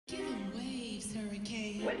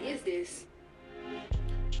What is this?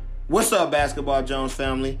 What's up, Basketball Jones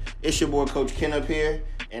family? It's your boy Coach Ken up here,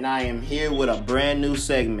 and I am here with a brand new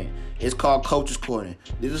segment. It's called Coaches Korner.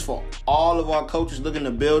 This is for all of our coaches looking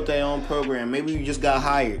to build their own program. Maybe you just got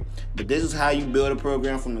hired, but this is how you build a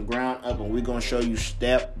program from the ground up, and we're going to show you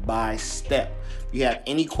step by step. If you have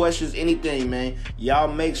any questions, anything, man, y'all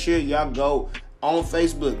make sure y'all go on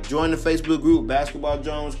Facebook. Join the Facebook group, Basketball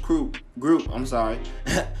Jones group,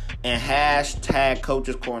 and hashtag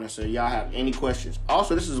Coaches Korner so y'all have any questions.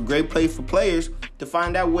 Also, this is a great place for players to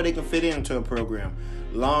find out where they can fit into a program.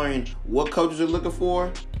 Learn what coaches are looking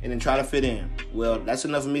for and then try to fit in. Well, that's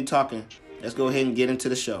enough of me talking. Let's go ahead and get into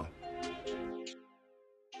the show.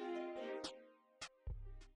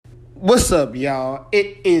 What's up, y'all?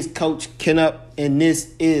 It is Coach Ken up, and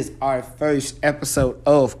this is our first episode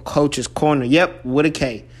of Coaches Korner. Yep, with a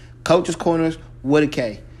K. Coaches Korners with a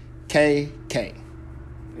K. KK.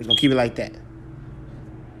 We're going to keep it like that.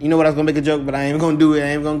 You know what? I was going to make a joke, but I ain't going to do it. I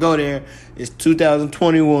ain't going to go there. It's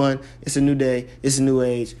 2021. It's a new day. It's a new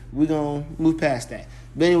age. We're going to move past that.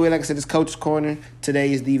 But anyway, like I said, it's Coach's Korner.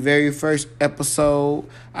 Today is the very first episode.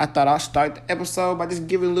 I thought I'd start the episode by just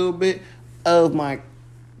giving a little bit of my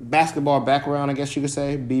basketball background, I guess you could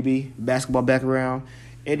say. BB, basketball background.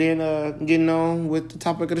 And then getting on with the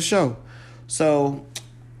topic of the show. So,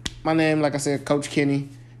 my name, like I said, Coach Kenny.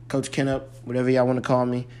 Coach Kenup, whatever y'all want to call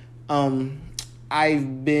me.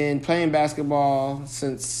 I've been playing basketball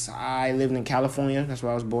since I lived in California. That's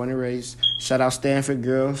where I was born and raised. Shout out Stanford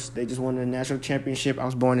girls. They just won the national championship. I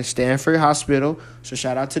was born in Stanford Hospital, so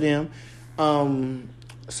shout out to them. I've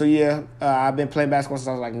been playing basketball since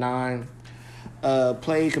I was like 9.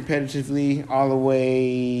 Played competitively all the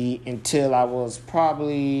way until I was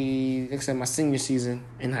probably, my senior season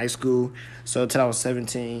in high school, so until I was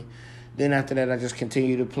 17. Then after that, I just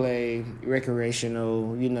continued to play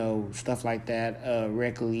recreational, stuff like that,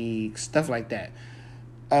 rec league, stuff like that.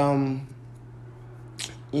 I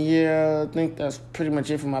think that's pretty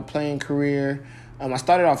much it for my playing career. I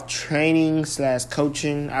started off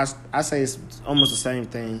training/coaching. I say it's almost the same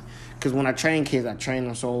thing because when I train kids, I train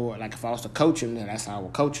them so, like, if I was to coach them, then that's how I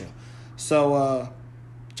would coach them. So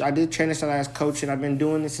I did training/coaching. I've been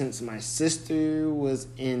doing this since my sister was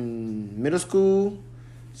in middle school.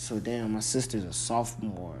 So, damn, my sister's a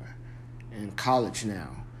sophomore in college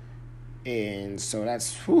now. And so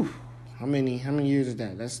that's, how many years is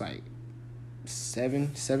that? That's like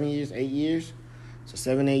 7 years, 8 years? So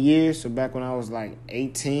 7, 8 years. So back when I was like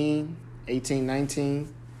 18,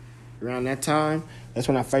 19, around that time, that's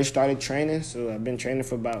when I first started training. So I've been training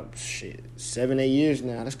for about, 7, 8 years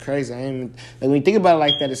now. That's crazy. When you think about it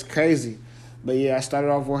like that, it's crazy. But, yeah, I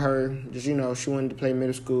started off with her. Just, she wanted to play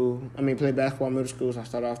play basketball in middle school, so I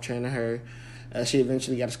started off training her. She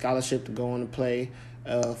eventually got a scholarship to go on to play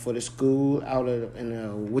for the school out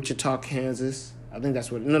in Wichita, Kansas. I think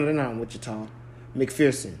that's what – no, they're not in Wichita.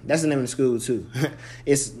 McPherson. That's the name of the school, too.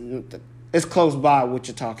 It's close by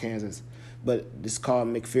Wichita, Kansas. But it's called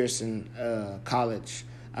McPherson College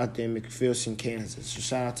out there in McPherson, Kansas. So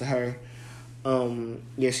shout out to her.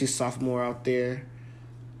 She's sophomore out there.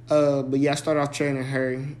 I started off training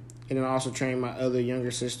her, and then I also trained my other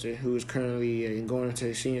younger sister who is currently going into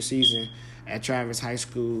the senior season at Travis High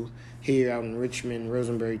School here out in Richmond,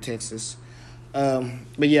 Rosenberry, Texas. I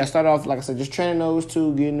started off, like I said, just training those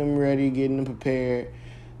two, getting them ready, getting them prepared.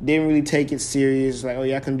 Didn't really take it serious, like,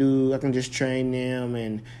 I can just train them,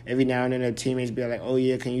 and every now and then their teammates be like,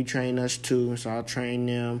 can you train us too? So I'll train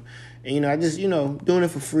them. And, I just, doing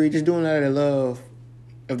it for free, just doing it out of the love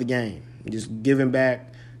of the game, just giving back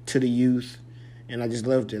to the youth, and I just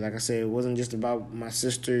loved it. Like I said, it wasn't just about my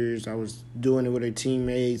sisters. I was doing it with her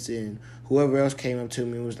teammates, and whoever else came up to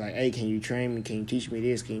me and was like, hey, can you train me? Can you teach me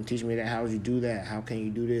this? Can you teach me that? How would you do that? How can you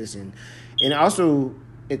do this? And also,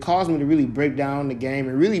 it caused me to really break down the game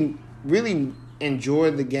and really, really enjoy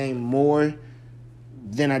the game more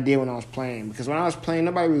than I did when I was playing. Because when I was playing,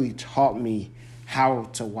 nobody really taught me how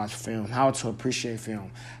to watch film, how to appreciate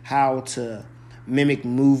film, how to mimic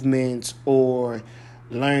movements or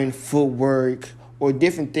learn footwork or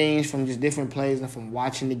different things from just different plays and from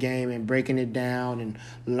watching the game and breaking it down and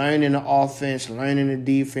learning the offense, learning the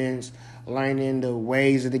defense, learning the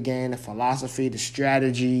ways of the game, the philosophy, the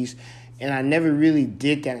strategies. And I never really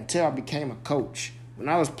did that until I became a coach. When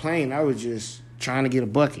I was playing, I was just trying to get a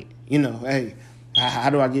bucket. Hey, how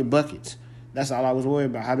do I get buckets? That's all I was worried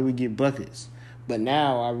about. How do we get buckets? But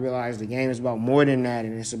now I realize the game is about more than that,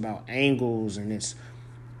 and it's about angles, and it's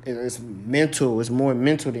mental. It's more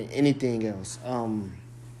mental than anything else.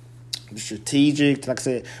 Strategic. Like I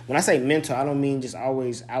said, when I say mental, I don't mean just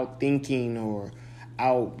always out thinking or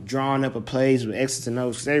out drawing up a plays with X's and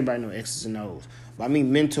O's, because everybody know X's and O's. But I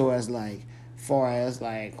mean mental as like far as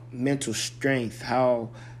like mental strength, how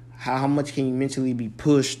much can you mentally be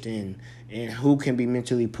pushed, and who can be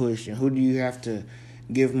mentally pushed, and who do you have to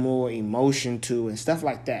give more emotion to, and stuff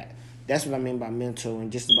like that. That's what I mean by mental,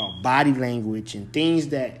 and just about body language and things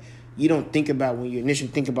that you don't think about when you initially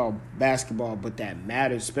think about basketball, but that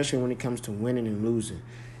matters, especially when it comes to winning and losing.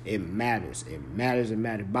 It matters. It matters. It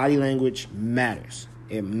matters. Body language matters.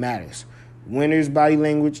 It matters. Winners' body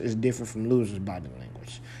language is different from losers' body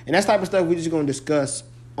language. And that's type of stuff we're just going to discuss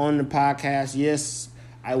on the podcast. Yes,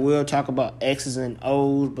 I will talk about X's and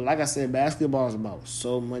O's, but like I said, basketball is about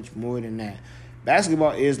so much more than that.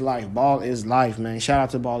 Basketball is life. Ball is life, man. Shout out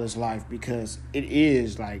to Ball is Life, because it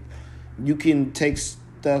is like you can take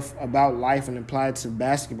stuff about life and apply it to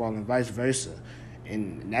basketball and vice versa.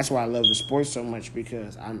 And that's why I love the sport so much,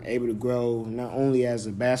 because I'm able to grow not only as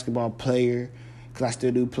a basketball player, because I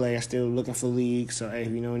still do play. I still looking for leagues. So, hey, if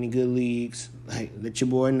you know any good leagues, like, let your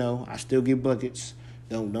boy know. I still get buckets.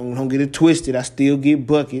 Don't get it twisted. I still get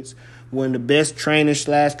buckets. One of the best trainers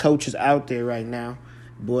 / coaches out there right now.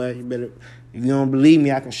 Boy, you better, if you don't believe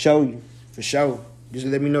me, I can show you for sure. Just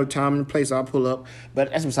let me know time and place. I'll pull up.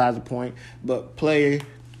 But that's besides the point. But player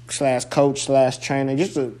 / coach / trainer,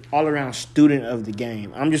 just an all-around student of the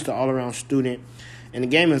game. I'm just an all-around student. And the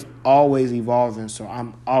game is always evolving, so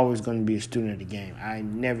I'm always going to be a student of the game. I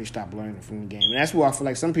never stop learning from the game. And that's why I feel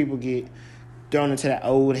like some people get thrown into that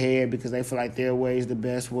old head because they feel like their way is the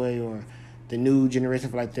best way, or the new generation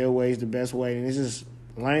feel like their way is the best way. And it's just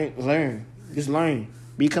learn. Just learn.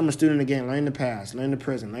 Become a student again. Learn the past. Learn the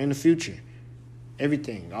present. Learn the future.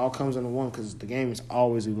 Everything. It all comes under one, because the game is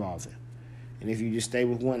always evolving. And if you just stay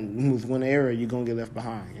with one era, you're going to get left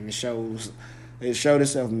behind. And it showed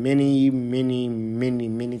itself many, many, many,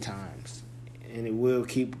 many times. And it will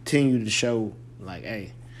continue to show, like,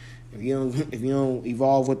 hey, if you don't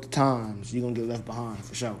evolve with the times, you're going to get left behind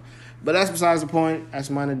for sure. But that's besides the point.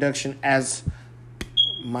 That's my introduction as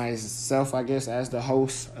myself, I guess, as the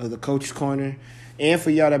host of the Coach's Corner. And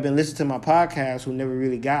for y'all that have been listening to my podcast who never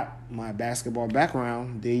really got my basketball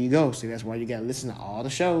background, there you go. See, that's why you got to listen to all the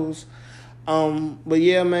shows. But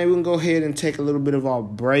yeah, man, we're going to go ahead and take a little bit of our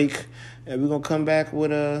break. And we're going to come back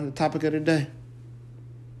with the topic of the day.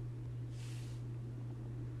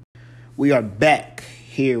 We are back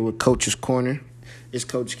here with Coach's Corner. It's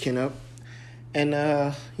Coach Ken.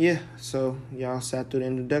 And, yeah, so y'all sat through the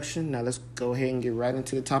introduction. Now let's go ahead and get right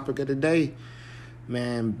into the topic of the day.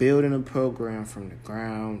 Man, building a program from the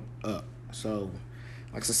ground up. So,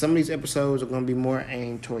 like I said, some of these episodes are going to be more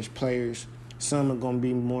aimed towards players. Some are going to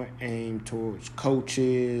be more aimed towards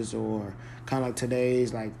coaches, or kind of like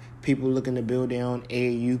today's, like people looking to build their own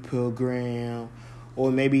AAU program,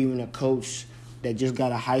 or maybe even a coach that just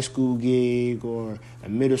got a high school gig, or a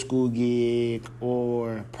middle school gig,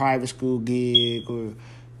 or a private school gig, or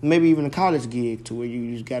maybe even a college gig, to where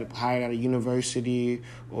you just got hired at a university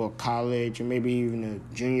or college, or maybe even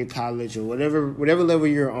a junior college, or whatever level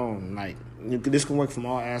you're on. Like, this can work from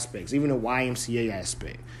all aspects, even the YMCA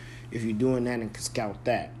aspect, if you're doing that and can scout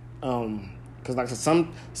that. Because like I said,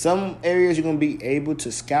 some areas you're going to be able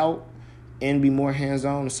to scout and be more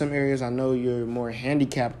hands-on. In some areas I know you're more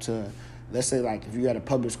handicapped to, let's say, like if you got a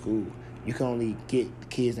public school, you can only get the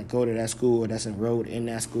kids that go to that school or that's enrolled in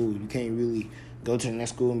that school. You can't really go to the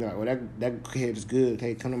next school and be like, well, that kid is good.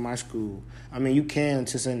 Hey, come to my school. I mean, you can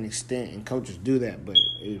to a certain extent, and coaches do that, but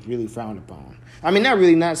it's really frowned upon. I mean,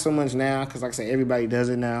 not so much now, because like I said, everybody does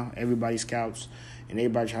it now. Everybody scouts, and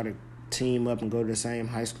everybody try to team up and go to the same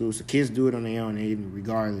high school. So kids do it on their own,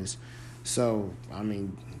 regardless. So, I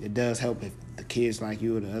mean, it does help if the kids like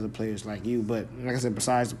you or the other players like you. But like I said,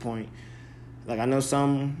 besides the point, like I know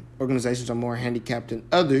some organizations are more handicapped than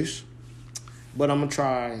others, but I'm going to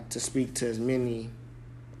try to speak to as many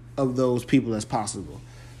of those people as possible.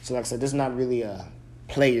 So like I said, this is not really a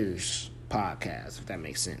players podcast, if that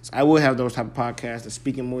makes sense. I will have those type of podcasts that's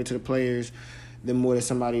speaking more to the players than more to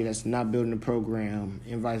somebody that's not building a program,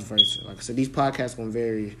 and vice versa. Like I said, these podcasts going to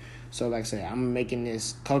vary. So like I said, I'm making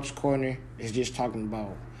this Coach's Corner. It's just talking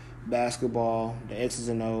about basketball, the X's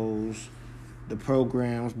and O's, the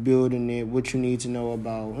programs, building it, what you need to know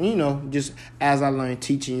about, just as I learn,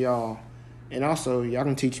 teaching y'all. And also, y'all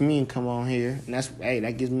can teach me and come on here. And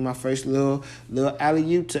that gives me my first little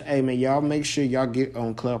alley-oop to, hey, man, y'all make sure y'all get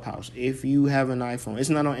on Clubhouse. If you have an iPhone, it's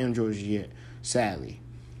not on Android yet, sadly.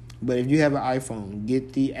 But if you have an iPhone,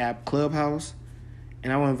 get the app Clubhouse.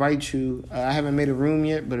 And I will invite you. I haven't made a room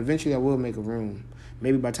yet, but eventually I will make a room.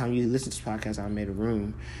 Maybe by the time you listen to this podcast, I'll made a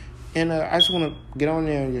room. And I just want to get on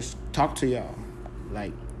there and just talk to y'all.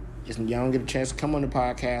 Like, Y'all don't get a chance to come on the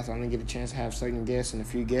podcast. I only get a chance to have certain guests and a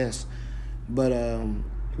few guests. But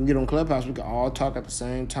we can get on Clubhouse. We can all talk at the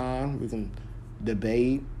same time. We can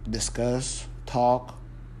debate, discuss, talk,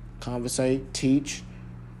 conversate, teach,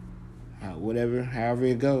 whatever, however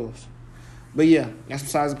it goes. But yeah, that's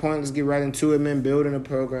besides the point. Let's get right into it, man. Building a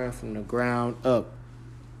program from the ground up.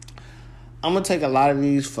 I'm going to take a lot of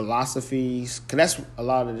these philosophies, because that's a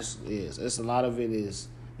lot of this is. A lot of it is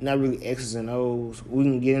not really X's and O's. We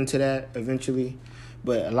can get into that eventually,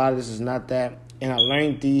 but a lot of this is not that. And I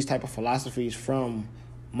learned these type of philosophies from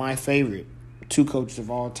my favorite 2 coaches of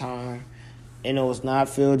all time. And it was not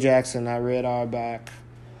Phil Jackson, not Red Auerbach.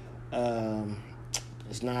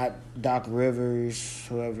 It's not Doc Rivers,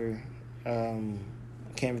 whoever. I can't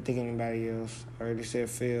even think of anybody else. I already said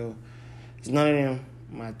Phil. It's none of them.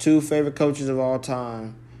 My 2 favorite coaches of all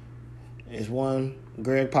time is 1,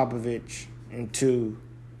 Greg Popovich, and 2,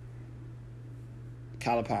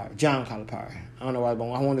 John Calipari. I don't know why,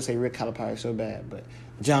 but I wanted to say Rick Calipari so bad, but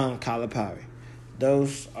John Calipari.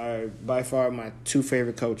 Those are by far my 2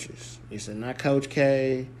 favorite coaches. It's not Coach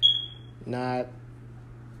K, not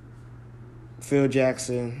Phil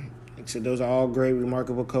Jackson. Except those are all great,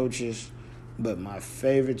 remarkable coaches. But my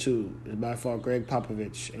favorite 2 is by far Greg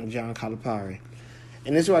Popovich and John Calipari.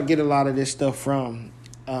 And this is where I get a lot of this stuff from.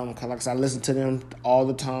 Because like I said, I listen to them all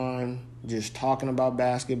the time, just talking about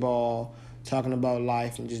basketball, talking about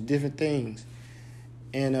life, and just different things.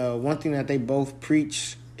 And one thing that they both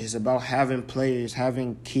preach is about having players,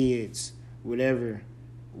 having kids, whatever,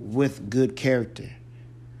 with good character.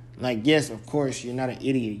 Like, yes, of course, you're not an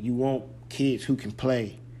idiot. You want kids who can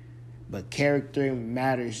play. But character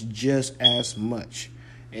matters just as much.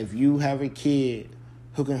 If you have a kid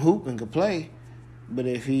who can hoop and can play, but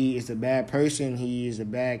if he is a bad person, he is a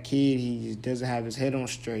bad kid, he just doesn't have his head on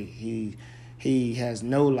straight, he has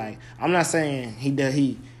no, like, I'm not saying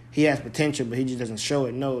he has potential, but he just doesn't show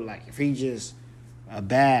it. No, like, if he just a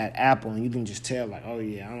bad apple and you can just tell, like, oh,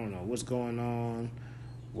 yeah, I don't know what's going on.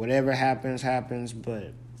 Whatever happens.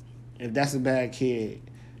 But if that's a bad kid,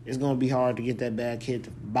 it's going to be hard to get that bad kid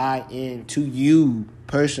to buy into you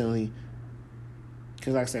personally.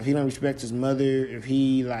 Because, like I said, if he don't respect his mother, if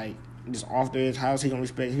he, like, just off there, how is he going to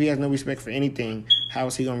respect? If he has no respect for anything, how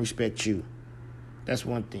is he going to respect you? That's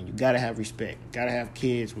one thing. You got to have respect. Got to have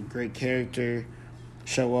kids with great character,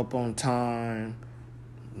 show up on time,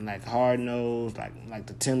 like hard-nosed, like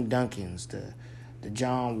the Tim Duncans, the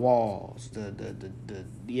John Walls,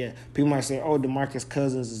 yeah. People might say, oh, DeMarcus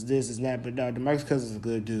Cousins is this, is that, but no, DeMarcus Cousins is a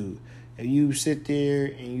good dude. If you sit there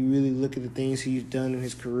and you really look at the things he's done in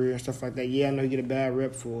his career and stuff like that, yeah, I know you get a bad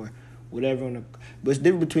rep for whatever, but it's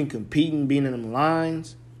different between competing, being in them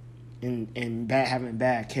lines, and having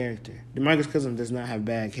bad character. DeMarcus Cousins does not have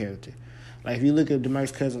bad character. Like, if you look at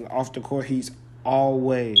DeMarcus Cousins off the court, he's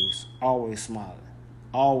always smiling.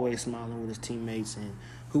 Always smiling with his teammates and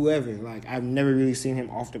whoever. Like, I've never really seen him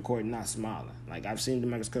off the court not smiling. Like, I've seen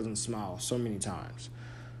DeMarcus Cousins smile so many times.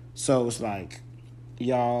 So it's like,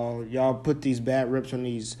 y'all put these bad reps on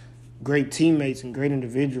these great teammates and great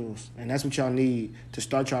individuals, and that's what y'all need to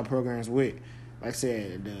start y'all programs with. Like I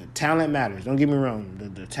said, the talent matters. Don't get me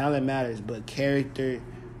wrong. The talent matters, but character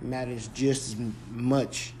matters just as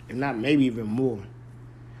much, if not maybe even more.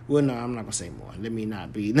 Well, no, I'm not going to say more. Let me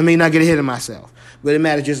not get ahead of myself. But it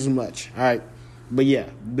matters just as much, all right? But, yeah,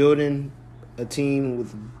 building a team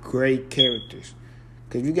with great characters.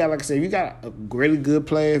 Because you got, like I said, you got a really good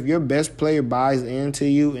player. If your best player buys into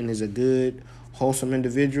you and is a good, wholesome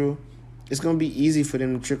individual, it's going to be easy for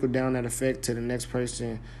them to trickle down that effect to the next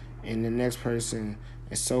person and the next person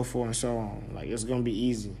and so forth and so on. Like, it's going to be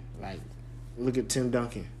easy. Like, look at Tim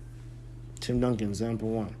Duncan. Tim Duncan, example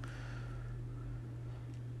 1.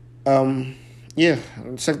 Yeah,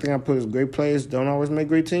 the second thing I put is great players don't always make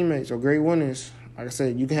great teammates or great winners. Like I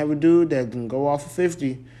said, you can have a dude that can go off of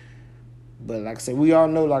 50, but like I said, we all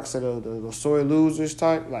know, like I said, the sore losers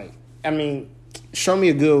type. Like, I mean, show me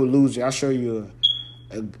a good loser, I'll show you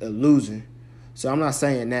a loser. So I'm not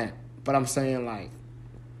saying that, but I'm saying, like,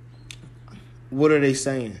 what are they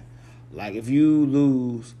saying? Like, if you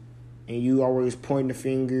lose and you always pointing the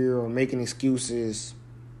finger or making excuses,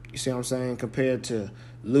 you see what I'm saying, compared to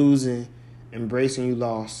losing, embracing you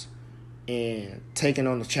lost, and taking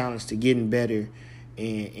on the challenge to getting better,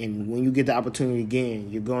 and when you get the opportunity again,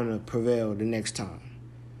 you're going to prevail the next time.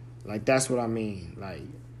 Like, that's what I mean. Like,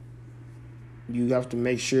 you have to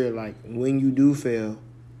make sure, like, when you do fail,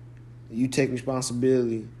 you take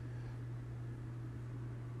responsibility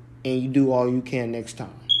and you do all you can next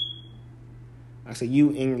time. Like I said, you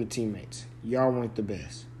and your teammates, y'all weren't the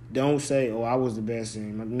best. Don't say, oh, I was the best.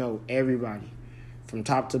 No, everybody, from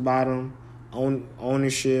top to bottom,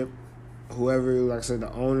 ownership, whoever, like I said,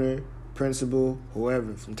 the owner, principal,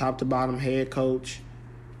 whoever, from top to bottom, head coach,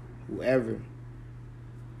 whoever.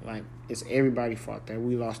 Like, it's everybody's fault that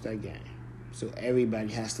we lost that game. So everybody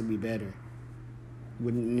has to be better.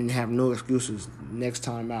 We didn't have no excuses next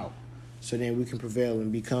time out. So then we can prevail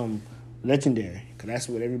and become legendary. Because that's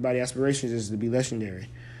what everybody's aspirations is, to be legendary.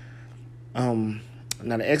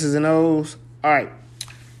 Now the X's and O's. All right.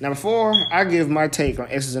 Now before I give my take on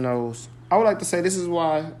X's and O's, I would like to say this is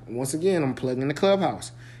why, once again, I'm plugging in the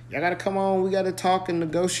clubhouse. Y'all got to come on. We got to talk and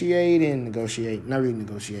negotiate. Not really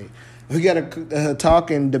negotiate. We got to talk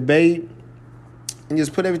and debate and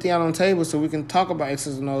just put everything out on the table so we can talk about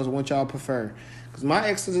X's and O's and what y'all prefer. Because my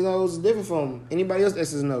X's and O's is different from anybody else's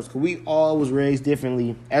X's and O's. Because we all was raised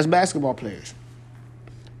differently as basketball players.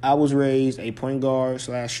 I was raised a point guard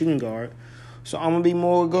 / shooting guard. So I'm going to be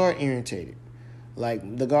more guard-orientated.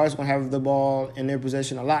 Like, the guard's going to have the ball in their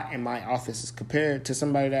possession a lot in my offenses compared to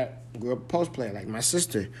somebody that grew up a post player. Like my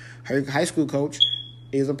sister, her high school coach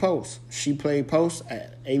is a post. She played post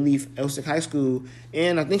at A-Leaf Elsick High School,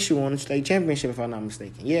 and I think she won a state championship, if I'm not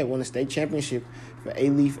mistaken. Yeah, won a state championship for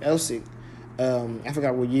A-Leaf Elsick. I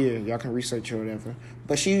forgot what year. Y'all can research her or whatever.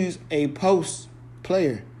 But she's a post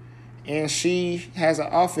player, and she has an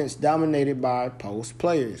offense dominated by post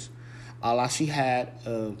players. She had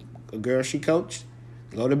a girl she coached,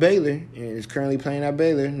 go to Baylor, and is currently playing at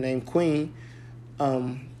Baylor, named Queen.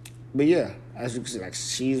 But yeah, as you can see, like,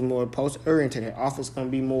 she's more post-oriented. Her offense going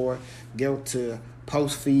to be more geared to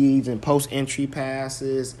post feeds and post entry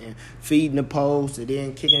passes and feeding the post and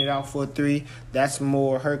then kicking it out for a three. That's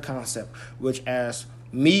more her concept. Which, as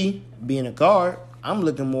me being a guard, I'm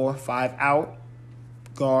looking more 5 out,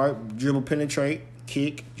 guard, dribble, penetrate,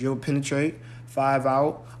 kick, dribble, penetrate, 5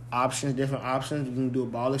 out. Options, different options. We can do a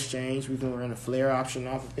ball exchange. We can run a flare option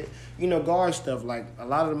off of it. Guard stuff. Like, a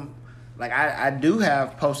lot of them, like, I do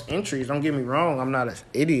have post entries. Don't get me wrong. I'm not an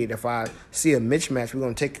idiot. If I see a mismatch, we're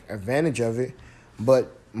going to take advantage of it.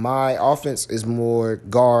 But my offense is more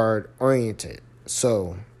guard oriented.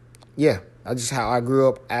 So, yeah, that's just how I grew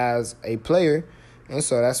up as a player. And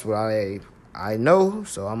so that's what I know.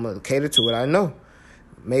 So I'm going to cater to what I know.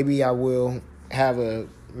 Maybe I will have a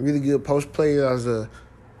really good post player as a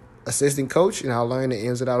assistant coach, and I'll learn the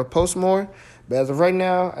ins and outs of post more. But as of right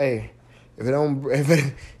now, hey, if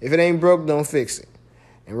it ain't broke, don't fix it.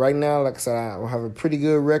 And right now, like I said, I will have a pretty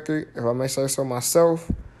good record, if I may say so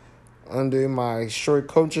myself, under my short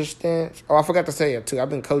coaching stance. Oh, I forgot to say it too. I've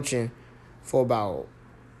been coaching for about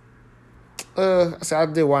I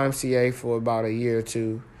did YMCA for about a year or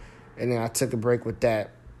two, and then I took a break with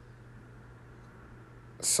that.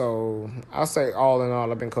 So I'll say all in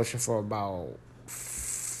all, I've been coaching for about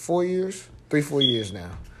 4 years, 3-4 years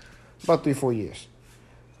now, about 3-4 years.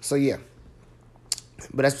 So yeah,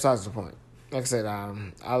 but that's besides the point. Like I said,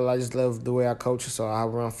 I just love the way I coach. So I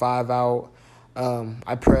run 5 out.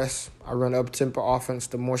 I press. I run up tempo offense.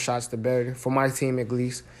 The more shots, the better for my team at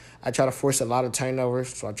least. I try to force a lot of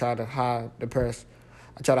turnovers, so I try to hide the press.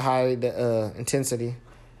 I try to hide the intensity.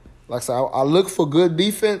 Like I said, I look for good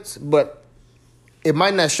defense, but it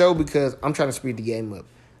might not show because I'm trying to speed the game up.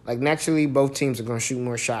 Like, naturally, both teams are going to shoot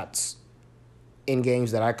more shots in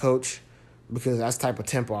games that I coach because that's the type of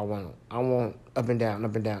tempo I want. I want up and down,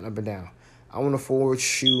 up and down, up and down. I want to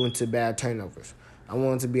force you into bad turnovers. I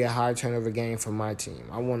want it to be a high turnover game for my team.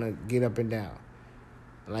 I want to get up and down.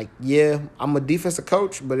 Like, yeah, I'm a defensive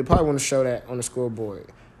coach, but it probably want to show that on the scoreboard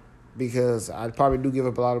because I probably do give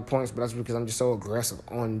up a lot of points, but that's because I'm just so aggressive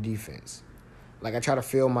on defense. Like, I try to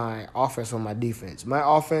fill my offense on my defense. My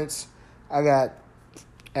offense, I got,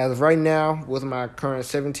 as of right now, with my current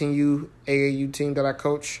 17U AAU team that I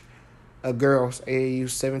coach, girls, AAU,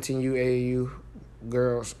 17U AAU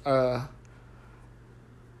girls, I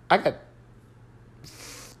got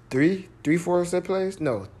three, 4 set plays?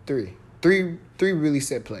 No, three. Three really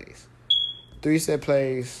set plays. 3 set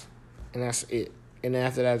plays, and that's it. And then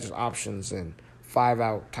after that, just options and 5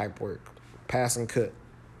 out type work. Pass and cut.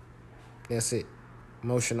 That's it.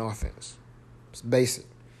 Motion offense. It's basic.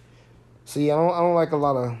 So, yeah, I don't like a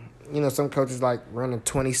lot of, some coaches like running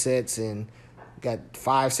 20 sets and got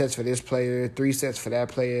 5 sets for this player, 3 sets for that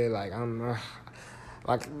player. Like,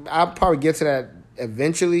 I'll probably get to that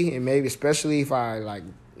eventually, and maybe especially if I,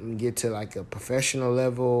 get to, a professional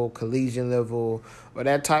level, collegiate level, or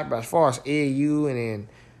that type. But as far as AAU and then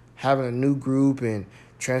having a new group and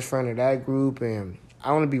transferring to that group, and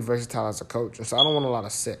I want to be versatile as a coach. And so I don't want a lot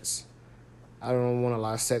of sets. I don't want a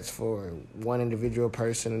lot of sets for one individual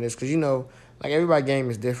person and this because, everybody's game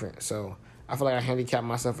is different. So I feel like I handicap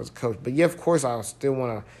myself as a coach. But, yeah, of course, I still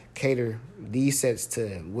want to cater these sets to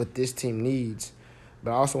what this team needs.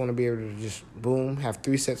 But I also want to be able to just, boom, have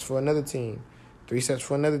 3 sets for another team. 3 sets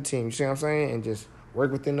for another team. You see what I'm saying? And just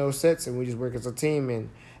work within those sets, and we just work as a team. And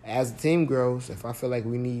as the team grows, if I feel like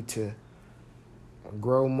we need to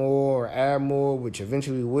grow more or add more, which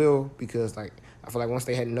eventually will, because like I feel like once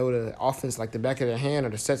they had to know the offense like the back of their hand or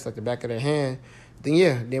the sets like the back of their hand,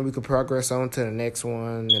 then we could progress on to the next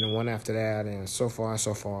one and the one after that and so far and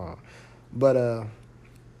so far. But at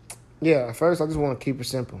first I just want to keep it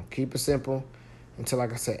simple. Keep it simple until,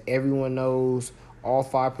 like I said, everyone knows all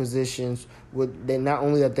 5 positions. They not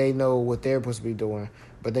only that they know what they're supposed to be doing,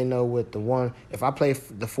 but they know what the one. If I play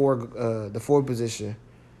the four position,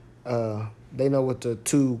 they know what the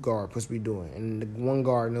 2 guard supposed to be doing, and the 1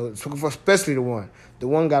 guard knows, especially the 1. The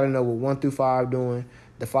 1 got to know what 1 through 5 doing.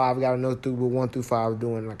 The 5 got to know what 1 through 5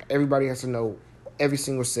 doing. Like everybody has to know every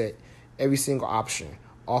single set, every single option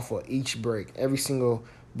off of each break, every single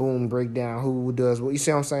boom breakdown. Who does what? You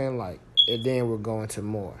see what I'm saying? Like, and then we're going to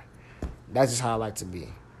more. That's just how I like to be.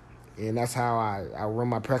 And that's how I run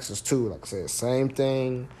my practice too. Like I said, same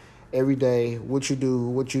thing every day. What you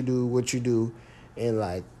do. And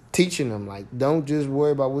like teaching them, like, don't just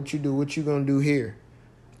worry about what you do, what you going to do here.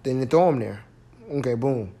 Then you throw them there. Okay,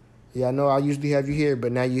 boom. Yeah, I know I usually have you here,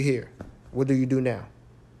 but now you're here. What do you do now?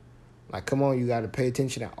 Like, come on, you got to pay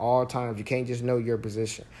attention at all times. You can't just know your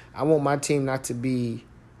position. I want my team not to be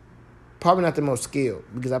probably not the most skilled,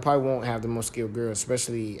 because I probably won't have the most skilled girls,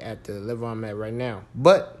 especially at the level I'm at right now.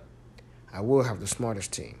 But I will have the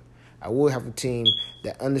smartest team. I will have a team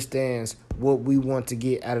that understands what we want to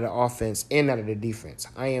get out of the offense and out of the defense.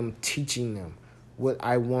 I am teaching them what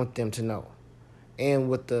I want them to know and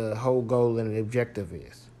what the whole goal and the objective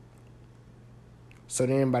is. So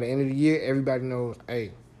then by the end of the year, everybody knows,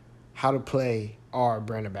 hey, how to play our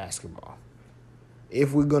brand of basketball.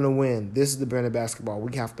 If we're going to win, this is the brand of basketball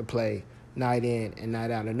we have to play night in and night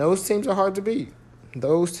out. And those teams are hard to beat.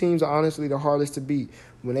 Those teams are honestly the hardest to beat.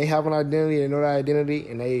 When they have an identity, they know that identity,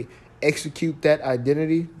 and they execute that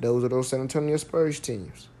identity, those are those San Antonio Spurs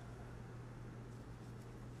teams.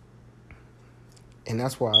 And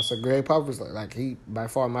that's why I said Greg Popovich, like he by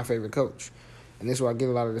far my favorite coach. And this is where I get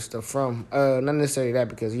a lot of this stuff from. Not necessarily that,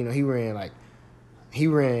 because, you know, he ran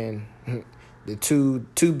the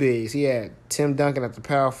two bigs. He had Tim Duncan at the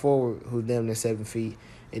power forward, who's damn near 7 feet.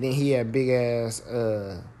 And then he had big-ass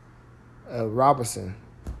Robinson.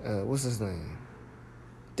 What's his name?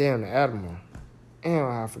 Damn, the Admiral.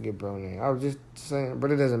 I forget bro's name. I was just saying,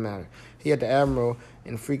 but it doesn't matter. He had the Admiral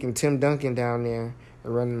and freaking Tim Duncan down there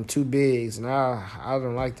and running them 2 bigs. And I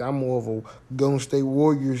don't like that. I'm more of a Golden State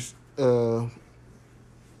Warriors 5-out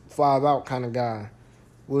kind of guy.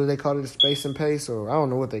 What do they call it? Space and pace? Or I don't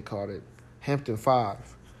know what they called it. Hampton 5.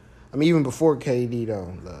 I mean, even before KD,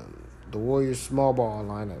 though, the Warriors small ball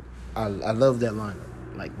lineup, I love that lineup.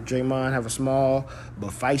 Like, Draymond have a small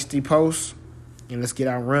but feisty post, and let's get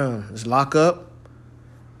our run. Let's lock up.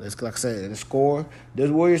 Let's, like I said, let's score. Those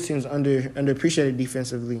Warriors teams underappreciated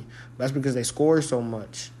defensively, but that's because they score so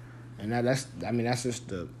much. And that's just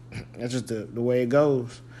the way it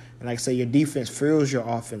goes. And like I say, your defense fuels your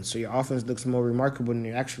offense, so your offense looks more remarkable than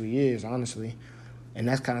it actually is, honestly. And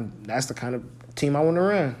that's the kind of team I want to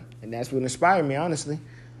run, and that's what inspired me, honestly.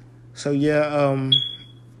 So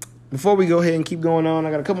before we go ahead and keep going on,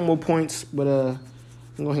 I got a couple more points, but I'm going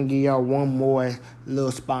to go ahead and give y'all one more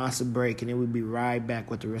little sponsor break, and then we'll be right back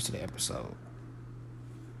with the rest of the episode.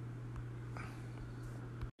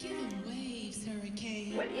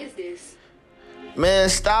 What is this? Man,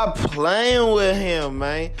 stop playing with him,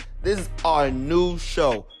 man. This is our new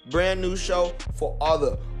show, brand new show for all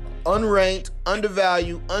the unranked,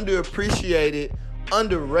 undervalued, underappreciated,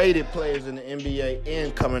 underrated players in the NBA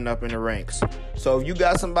and coming up in the ranks. So if you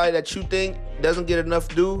got somebody that you think doesn't get enough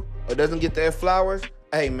due or doesn't get their flowers,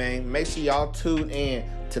 hey, man, make sure y'all tune in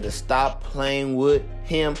to the Stop Playing With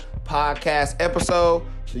Him podcast episode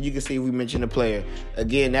so you can see if we mention the player.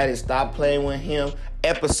 Again, that is Stop Playing With Him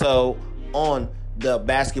episode on the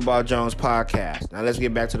Basketball Jones podcast. Now let's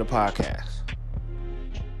get back to the podcast.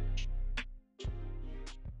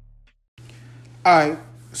 All right,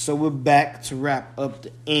 so we're back to wrap up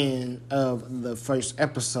the end of the first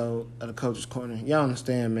episode of the Coach's Corner. Y'all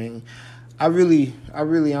understand, man. I really, I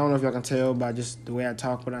don't know if y'all can tell by just the way I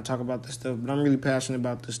talk when I talk about this stuff, but I'm really passionate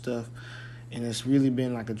about this stuff. And it's really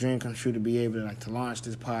been like a dream come true to be able to launch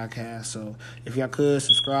this podcast. So if y'all could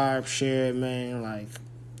subscribe, share it, man,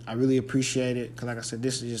 I really appreciate it. Because like I said,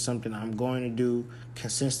 this is just something I'm going to do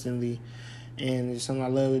consistently. And it's something I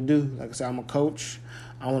love to do. Like I said, I'm a coach.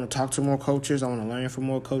 I want to talk to more coaches. I want to learn from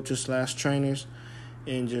more coaches / trainers.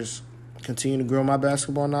 And just continue to grow my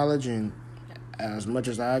basketball knowledge. And as much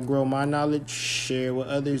as I grow my knowledge, share with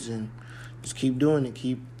others. And just keep doing it.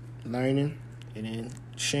 Keep learning and then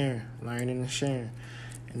sharing. Learning and sharing.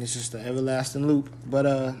 And it's just an everlasting loop.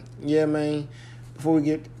 But, yeah, man, before we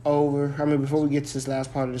get to this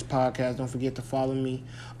last part of this podcast, don't forget to follow me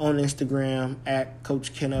on Instagram at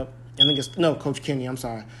Coach Kennup. Coach Kenny, I'm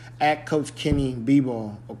sorry. At Coach Kenny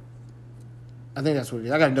B-Ball. I think that's what it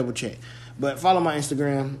is. I got to double check. But follow my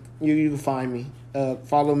Instagram. You can find me.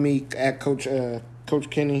 Follow me at Coach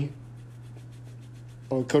Kenny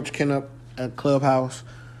or Coach Kennup at Clubhouse.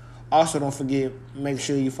 Also, don't forget, make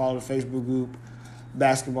sure you follow the Facebook group,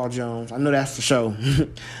 Basketball Jones. I know that's for sure.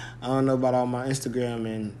 I don't know about all my Instagram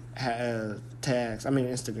and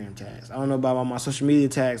Instagram tags. I don't know about all my social media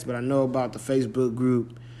tags, but I know about the Facebook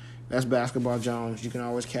group. That's Basketball Jones. You can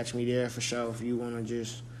always catch me there for sure if you want to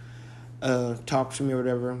just talk to me or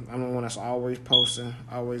whatever. I'm the one that's always posting,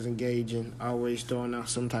 always engaging, always throwing out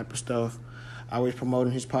some type of stuff, always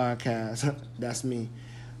promoting his podcast. That's me.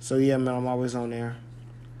 So, yeah, man, I'm always on there.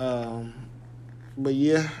 But,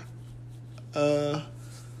 yeah,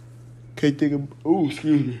 can't think of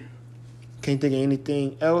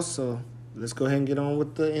anything else, so let's go ahead and get on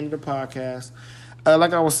with the end of the podcast.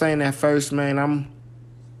 Like I was saying at first, man,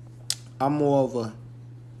 I'm more of a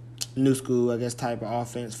new school, I guess, type of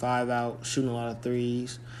offense. 5 out, shooting a lot of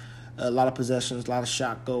threes, a lot of possessions, a lot of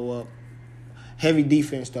shot go up. Heavy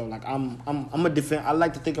defense though. Like I'm a defense. I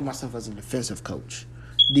like to think of myself as a defensive coach.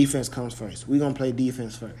 Defense comes first. We gonna play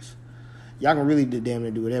defense first. Y'all can really damn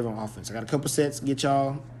near do whatever on offense. I got a couple sets, get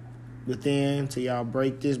y'all within till y'all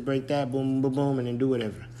break this, break that, boom, boom, boom, and then do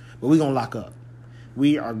whatever. But we gonna lock up.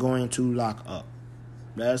 We are going to lock up.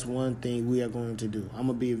 That's one thing we are going to do. I'm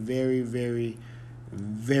gonna be a very, very,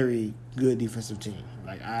 very good defensive team.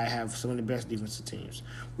 Like, I have some of the best defensive teams.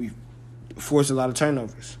 We force a lot of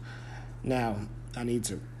turnovers. Now, I need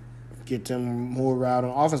to get them more out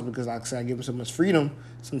on offense because, like I said, I give them so much freedom.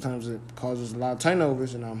 Sometimes it causes a lot of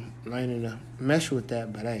turnovers, and I'm learning to mesh with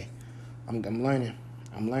that. But, hey, I'm learning.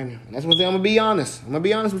 And that's one thing I'm going to be honest. I'm going to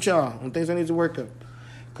be honest with y'all on things I need to work up.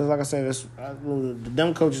 Because, like I said, the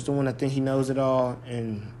dumb coach is the one that think he knows it all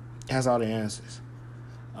and has all the answers.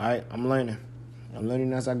 All right? I'm learning. I'm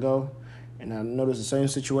learning as I go. And I notice the same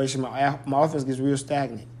situation. My offense gets real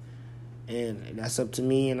stagnant. And that's up to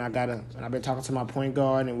me. And I've been talking to my point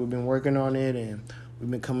guard, and we've been working on it. And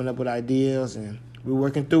we've been coming up with ideas, and we're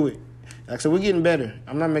working through it. Like I said, we're getting better.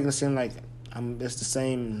 I'm not making it seem like it's the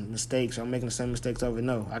same mistakes. I'm making the same mistakes over.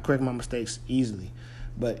 No, I correct my mistakes easily.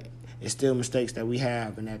 But it's still mistakes that we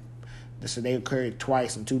have, and so they occurred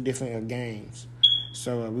twice in 2 different games.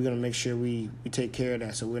 So we're going to make sure we take care of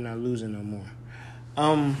that so we're not losing no more.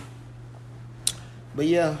 But,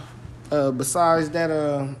 yeah, besides that,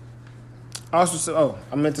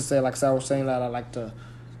 I meant to say, like I was saying, that I like the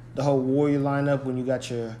whole Warrior lineup when you got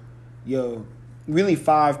your really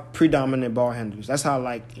 5 predominant ball handlers. That's how I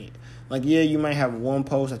like it. Like, yeah, you might have one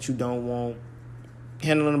post that you don't want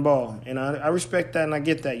handling the ball. And I respect that and I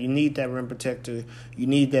get that. You need that rim protector. You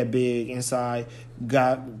need that big inside,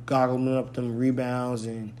 goggling up them rebounds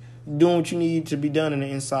and doing what you need to be done in the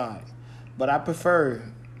inside. But I prefer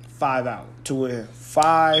 5 out to where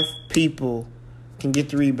 5 people can get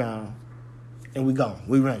the rebound and we go.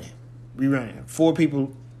 We run it. 4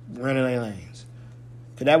 people running their lanes.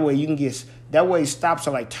 Because that way stops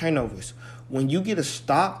are like turnovers. When you get a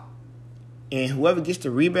stop and whoever gets the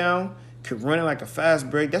rebound could run it like a fast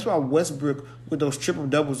break. That's why Westbrook with those triple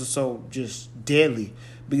doubles are so just deadly.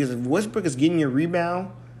 Because if Westbrook is getting your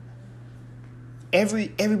rebound, every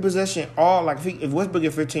possession, if Westbrook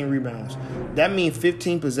get 15 rebounds, that means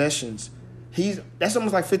 15 possessions. That's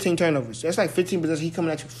almost like 15 turnovers. That's like 15 possessions. He's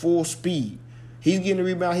coming at you full speed. He's getting the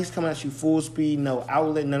rebound. He's coming at you full speed. No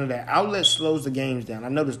outlet, none of that. Outlet slows the games down. I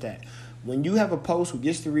noticed that. When you have a post who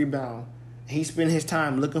gets the rebound, he spends his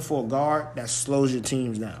time looking for a guard, that slows your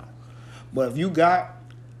teams down. But if you got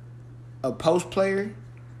a post player,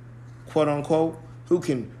 quote unquote, who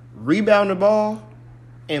can rebound the ball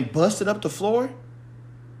and bust it up the floor,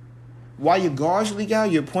 while your guards leak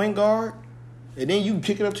out, your point guard, and then you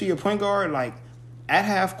kick it up to your point guard like at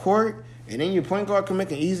half court, and then your point guard can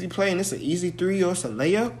make an easy play and it's an easy 3 or it's a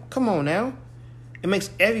layup. Come on now. It makes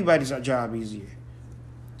everybody's job easier.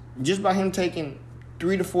 Just by him taking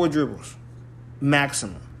 3 to 4 dribbles,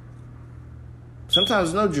 maximum.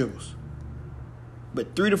 Sometimes no dribbles.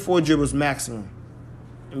 But 3 to 4 dribbles maximum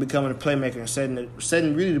and becoming a playmaker and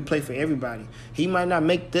setting really the play for everybody. He might not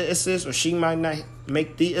make the assist or she might not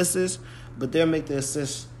make the assist, but they'll make the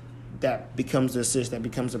assist that becomes the assist, that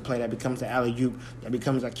becomes the play, that becomes the alley-oop, that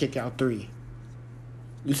becomes a kick-out 3.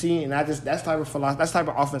 You see? And that's type of philosophy, that's type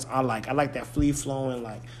of offense I like. I like that free-flowing,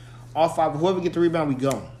 like all 5, whoever get the rebound, we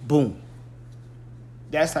go. Boom.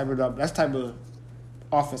 That's type of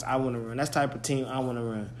offense I want to run. That's type of team I want to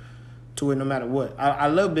run. To where no matter what, I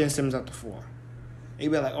love Ben Simmons at the 4. They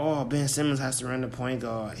be like, oh, Ben Simmons has to run the point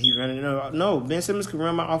guard. He's running. No, Ben Simmons can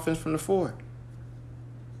run my offense from the 4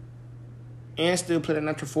 and still play the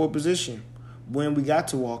natural 4 position when we got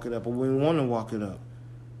to walk it up or when we want to walk it up.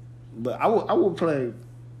 But I will play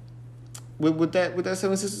with that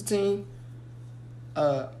 76ers team.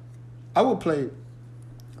 I would play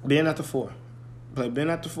Ben at the 4. Play Ben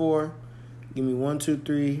at the 4. Give me 1, 2,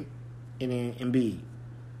 3, and then Embiid.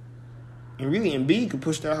 And really, Embiid could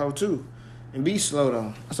push that hoe too. Embiid's slow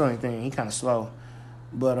though. That's the only thing. He kind of slow,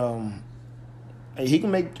 but he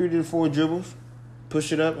can make 3 to 4 dribbles,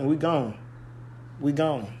 push it up, and we gone. We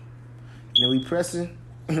gone. You know, we pressing.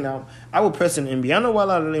 Now, I would press in the NBA. I know why a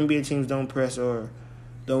lot of the NBA teams don't press or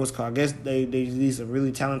those called. I guess these are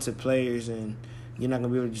really talented players, and you're not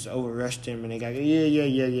gonna be able to just over rush them. And they got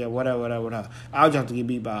whatever. I'll just have to get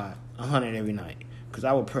beat by 100 every night because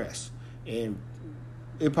I would press. And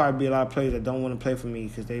it'd probably be a lot of players that don't want to play for me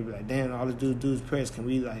because they be like, damn, all this dude do is press. Can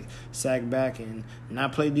we like sag back and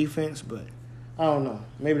not play defense? But I don't know.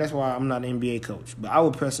 Maybe that's why I'm not an NBA coach. But I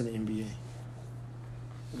would press in the NBA.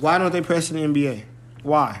 Why don't they press in the NBA?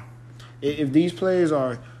 Why? If these players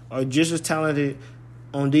are just as talented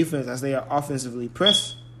on defense as they are offensively,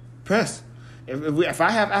 press. If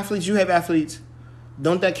I have athletes, you have athletes,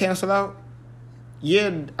 don't that cancel out?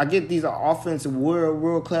 Yeah, I get these are offensive,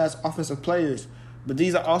 world-class offensive players, but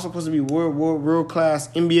these are also supposed to be world-class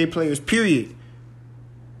NBA players, period.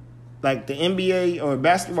 Like the NBA or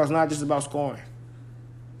basketball is not just about scoring.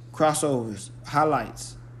 Crossovers,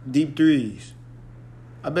 highlights, deep threes.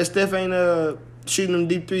 I bet Steph ain't shooting them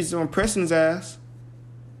deep threes on pressing his ass.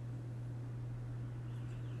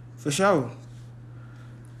 For sure.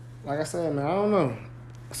 Like I said, man, I don't know.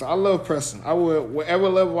 So I love pressing. I would, whatever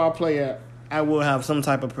level I play at, I will have some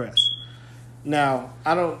type of press. Now,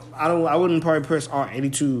 I wouldn't probably press all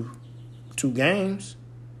 82 games.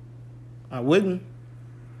 I wouldn't.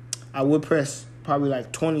 I would press probably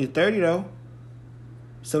like 20 or 30 though.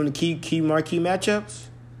 Some of the key marquee matchups.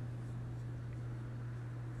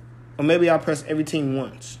 Or maybe I'll press every team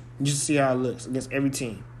once. Just to see how it looks against every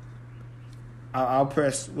team. I'll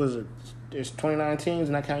press, there's 29 teams,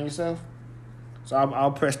 not counting yourself? So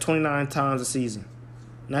I'll press 29 times a season.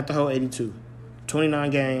 Not the whole 82. 29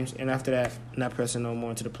 games, and after that, not pressing no more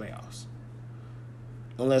into the playoffs.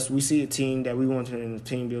 Unless we see a team that we want to, and the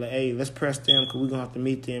team be like, hey, let's press them because we're going to have to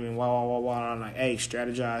meet them, and wow. I'm like, hey,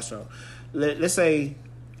 strategize. So let's say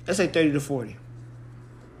 30 to 40.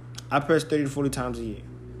 I press 30 to 40 times a year.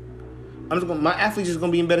 My athletes is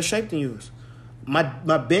going to be in better shape than yours. My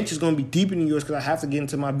bench is going to be deeper than yours because I have to get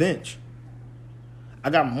into my bench. I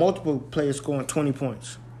got multiple players scoring 20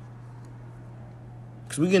 points.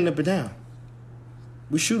 Because we getting up and down.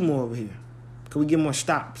 We shoot more over here. Because we get more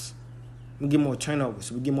stops. We get more turnovers.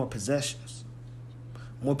 So we get more possessions.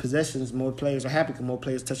 More possessions, more players are happy because more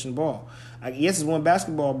players touching the ball. Yes, it's one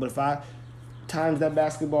basketball, but if I times that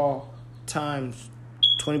basketball times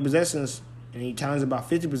 20 possessions and he times about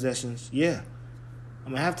 50 possessions, yeah.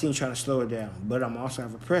 I'm going to have teams trying to slow it down. But I'm also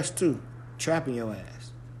have a press, too. Trapping your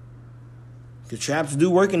ass. Because traps do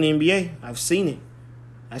work in the NBA. I've seen it.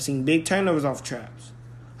 I've seen big turnovers off traps.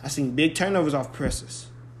 I've seen big turnovers off presses.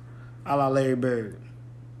 A la Larry Bird.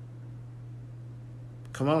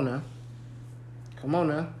 Come on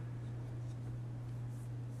now.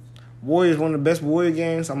 Warriors, one of the best Warrior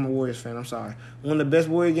games. I'm a Warriors fan, I'm sorry. One of the best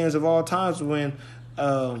Warrior games of all time was when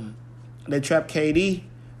they trapped KD.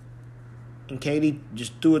 And KD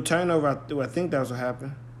just threw a turnover. I think that was what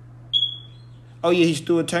happened. Oh, yeah, he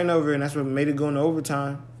threw a turnover, and that's what made it go into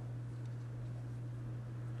overtime.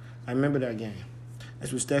 I remember that game.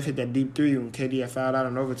 That's when Steph hit that deep three when KD had fouled out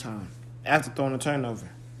in overtime after throwing a turnover.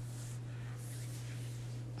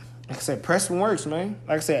 Like I said, pressing works, man.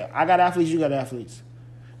 Like I said, I got athletes, you got athletes.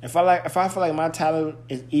 If I feel like my talent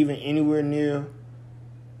is even anywhere near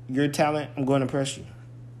your talent, I'm going to press you.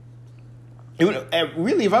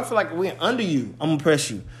 Really, if I feel like we're under you, I'm going to press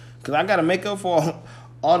you. Because I got to make up for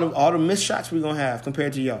all the missed shots we're going to have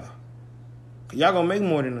compared to y'all. Because y'all going to make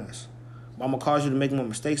more than us. But I'm going to cause you to make more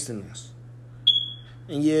mistakes than us.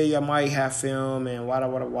 And yeah, y'all might have film and what.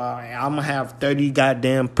 I'm going to have 30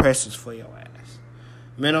 goddamn presses for your ass.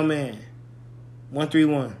 Man oh man.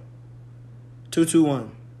 1-3-1. 2-2-1.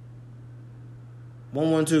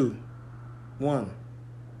 1-1-2. 1.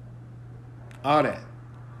 All that.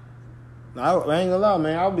 Now, I ain't gonna lie,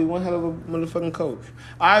 man. I'll be one hell of a motherfucking coach.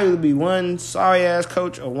 I'll either be one sorry-ass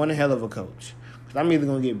coach or one hell of a coach. Because I'm either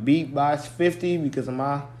going to get beat by 50 because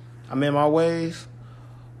I'm in my ways,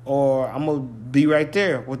 or I'm going to be right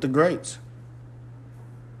there with the greats.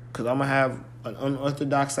 Because I'm going to have an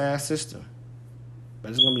unorthodox ass system.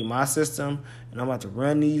 But it's going to be my system, and I'm about to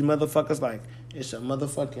run these motherfuckers like it's a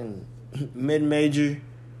motherfucking mid-major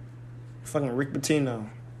fucking Rick Pitino.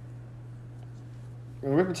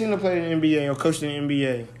 When Rick Pitino played in the NBA or coached in the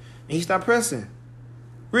NBA, and he stopped pressing.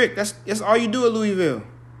 Rick, that's all you do at Louisville.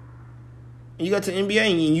 And you got to the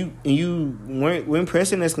NBA and you weren't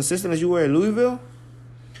pressing as consistent as you were at Louisville.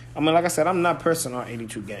 I mean, like I said, I'm not pressing on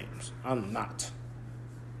 82 games. I'm not.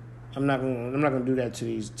 I'm not gonna do that to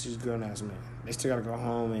these grown ass men. They still gotta go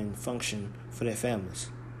home and function for their families.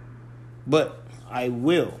 But I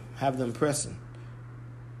will have them pressing.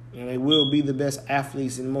 And they will be the best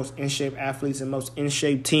athletes and the most in shape athletes and most in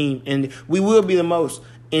shape team. And we will be the most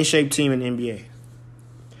in shape team in the NBA.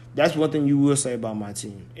 That's one thing you will say about my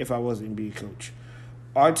team if I was an NBA coach.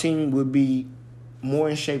 Our team would be more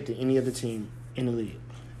in shape than any other team in the league.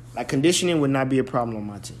 Like, conditioning would not be a problem on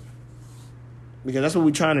my team. Because that's what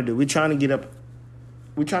we're trying to do. We're trying to get up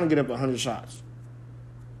 100 shots.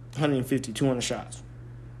 150, 200 shots.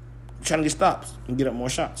 We're trying to get stops and get up more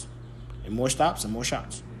shots. And more stops and more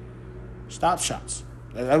shots. Stop shots.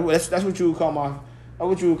 That's what you would call my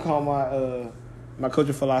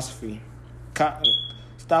coaching philosophy.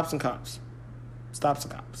 Stops and cops. Stops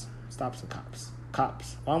and cops. Stops and cops.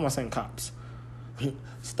 Cops. Why am I saying cops?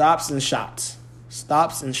 Stops and shots.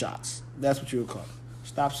 Stops and shots. That's what you would call it.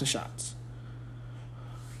 Stops and shots.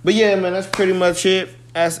 But yeah, man, that's pretty much it.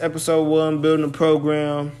 That's episode 1, building a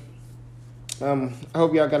program. I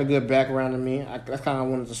hope y'all got a good background on me. I kind of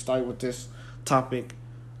wanted to start with this topic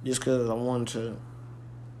just because I wanted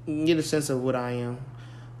to get a sense of what I am.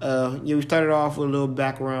 We started off with a little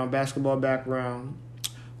basketball background.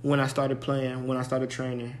 When I started playing, when I started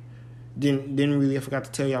training. Didn't really, I forgot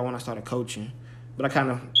to tell y'all when I started coaching. But I kind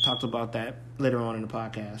of talked about that later on in the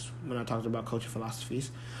podcast when I talked about coaching philosophies.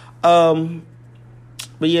 But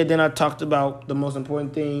yeah, then I talked about the most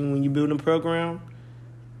important thing when you build a program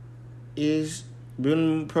is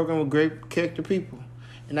building a program with great character people.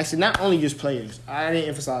 And I said not only just players. I didn't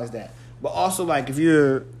emphasize that. But also, like, if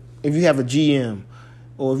you have a GM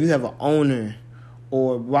or if you have an owner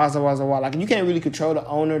or like, you can't really control the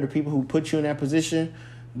owner, the people who put you in that position,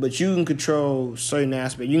 but you can control certain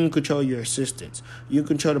aspects. You can control your assistants. You can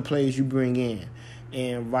control the players you bring in,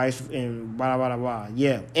 and blah blah blah blah.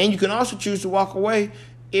 Yeah, and you can also choose to walk away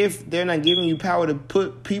if they're not giving you power to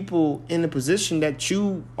put people in the position that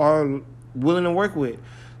you are willing to work with.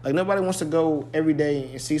 Like, nobody wants to go every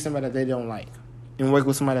day and see somebody that they don't like and work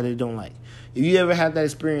with somebody that they don't like. If you ever had that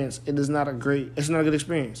experience, it's not a good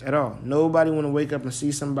experience at all. Nobody want to wake up and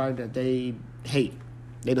see somebody that they hate,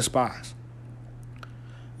 they despise.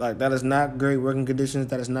 Like, that is not great working conditions.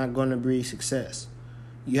 That is not going to breed success.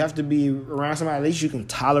 You have to be around somebody at least you can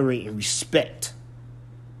tolerate and respect.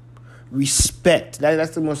 Respect.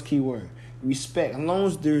 That's the most key word. Respect. As long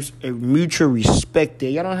as there's a mutual respect there,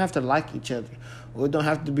 y'all don't have to like each other. Or it don't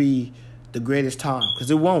have to be the greatest time.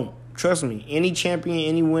 Because it won't. Trust me. Any champion,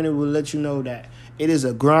 any winner will let you know that it is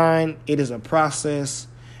a grind, it is a process,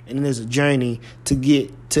 and it is a journey to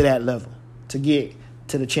get to that level. To get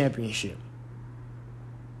to the championship.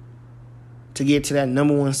 To get to that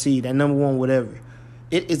number 1 seed, that number 1 whatever.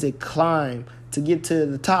 It is a climb to get to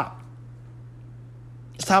the top.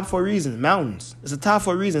 It's top for a reason. Mountains. It's a top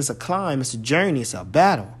for a reason. It's a climb. It's a journey. It's a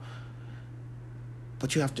battle.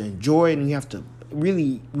 But you have to enjoy it, and you have to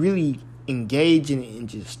really, really engage in it and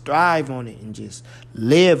just thrive on it and just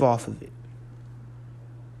live off of it.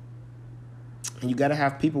 And you got to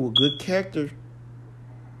have people with good character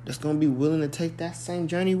that's going to be willing to take that same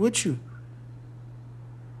journey with you.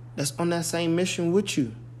 That's on that same mission with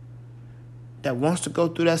you. That wants to go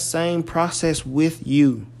through that same process with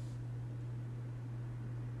you.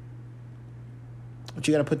 But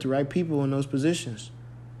you got to put the right people in those positions.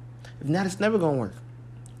 If not, it's never going to work.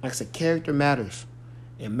 Like I said, character matters.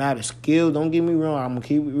 It matters. Skill, don't get me wrong. I'm going to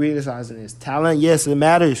keep reemphasizing this. Talent, yes, it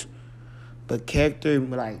matters. But character,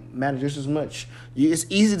 matters just as much. It's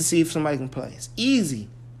easy to see if somebody can play. It's easy.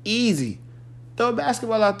 Easy. Throw a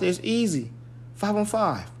basketball out there. It's easy.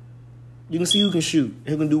 5-on-5. You can see who can shoot.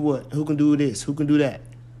 Who can do what. Who can do this. Who can do that.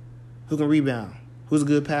 Who can rebound. Who's a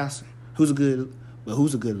good passer. Who's a good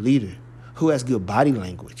leader. Who has good body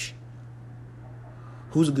language.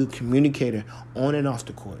 Who's a good communicator on and off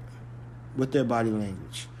the court with their body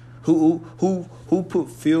language. Who put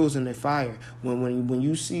fuels in their fire. When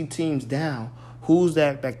you see teams down, who's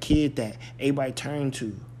that kid that everybody turn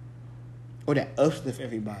to? Or that uplift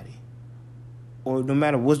everybody? Or no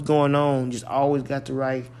matter what's going on, just always got the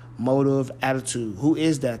right motive, attitude. Who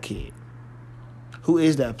is that kid? Who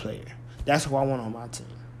is that player? That's who I want on my team.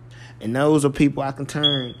 And those are people I can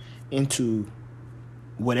turn into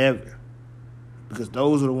whatever. Because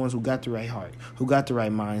those are the ones who got the right heart, who got the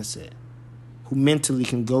right mindset, who mentally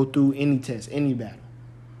can go through any test, any battle,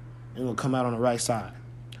 and will come out on the right side.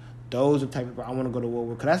 Those are the type of people I want to go to war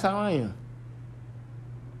with, because that's how I am.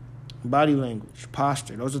 Body language,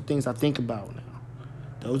 posture, those are things I think about now.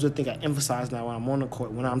 Those are things I emphasize now when I'm on the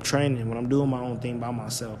court, when I'm training, when I'm doing my own thing by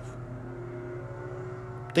myself.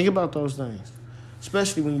 Think about those things,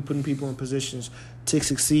 especially when you're putting people in positions to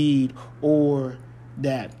succeed or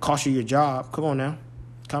that cost you your job. Come on now.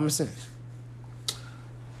 Common sense.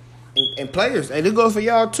 And players, hey, this goes for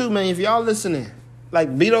y'all too, man. If y'all listening,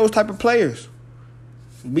 like, be those type of players.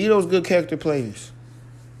 Be those good character players.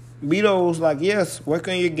 Be those, like, yes, work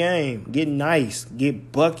on your game. Get nice.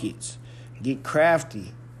 Get buckets. Get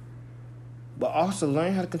crafty. But also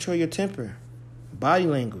learn how to control your temper. Body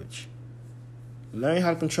language. Learn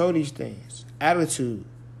how to control these things. Attitude.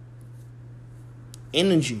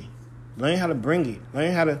 Energy. Learn how to bring it.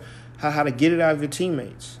 Learn how to get it out of your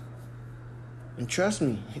teammates. And trust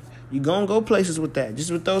me, you're going to go places with that.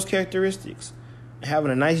 Just with those characteristics. And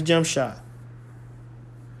having a nice jump shot.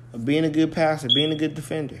 Of being a good passer. Being a good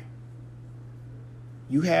defender.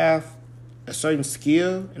 You have a certain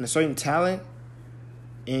skill and a certain talent.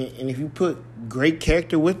 And if you put great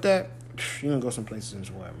character with that, you're going to go some places in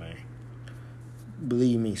this world, man.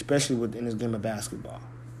 Believe me, especially in this game of basketball.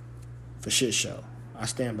 For shit show. I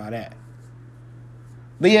stand by that.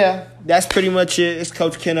 But yeah, that's pretty much it. It's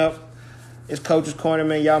Coach Kennup. It's Coach's Corner,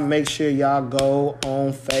 man. Y'all make sure y'all go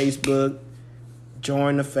on Facebook.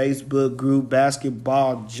 Join the Facebook group,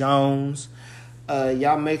 Basketball Jones.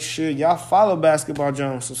 Y'all make sure y'all follow Basketball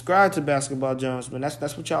Jones. Subscribe to Basketball Jones, man.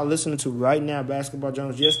 That's what y'all listening to right now, Basketball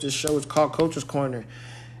Jones. Yes, this show is called Coach's Corner.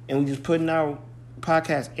 And we just putting out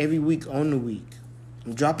podcasts every week on the week.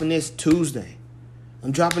 I'm dropping this Tuesday.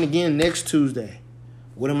 I'm dropping again next Tuesday.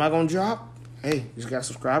 What am I going to drop? Hey, you just got to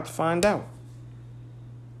subscribe to find out.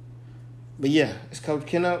 But yeah, it's Coach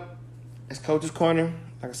Kennup. It's Coach's Corner.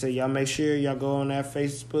 Like I said, y'all make sure y'all go on that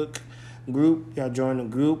Facebook group. Y'all join the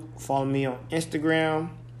group. Follow me on Instagram.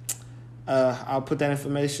 I'll put that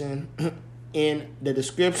information in the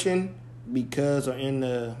description or in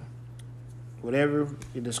the whatever,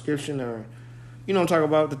 the description, or you know what I'm talking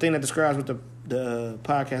about, the thing that describes what the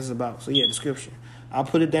podcast is about. So yeah, description. I'll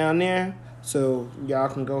put it down there so y'all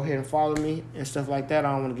can go ahead and follow me and stuff like that.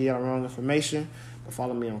 I don't want to give y'all the wrong information, but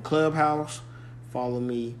follow me on Clubhouse. Follow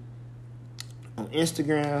me on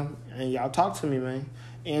Instagram, and y'all talk to me, man.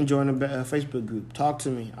 And join the Facebook group. Talk to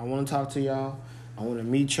me. I want to talk to y'all. I want to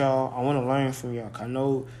meet y'all. I want to learn from y'all. I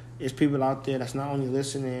know there's people out there that's not only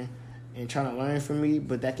listening and trying to learn from me,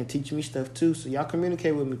 but that can teach me stuff too. So y'all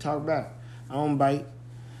communicate with me. Talk back. I don't bite.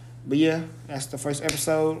 But yeah, that's the first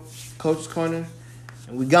episode, Coach's Corner,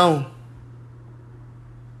 and we gone.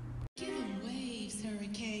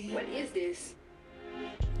 What is this?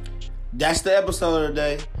 That's the episode of the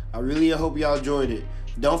day. I really hope y'all enjoyed it.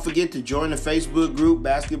 Don't forget to join the Facebook group,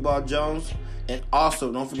 Basketball Jones. And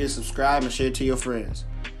also, don't forget to subscribe and share it to your friends.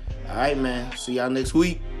 All right, man. See y'all next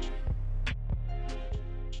week.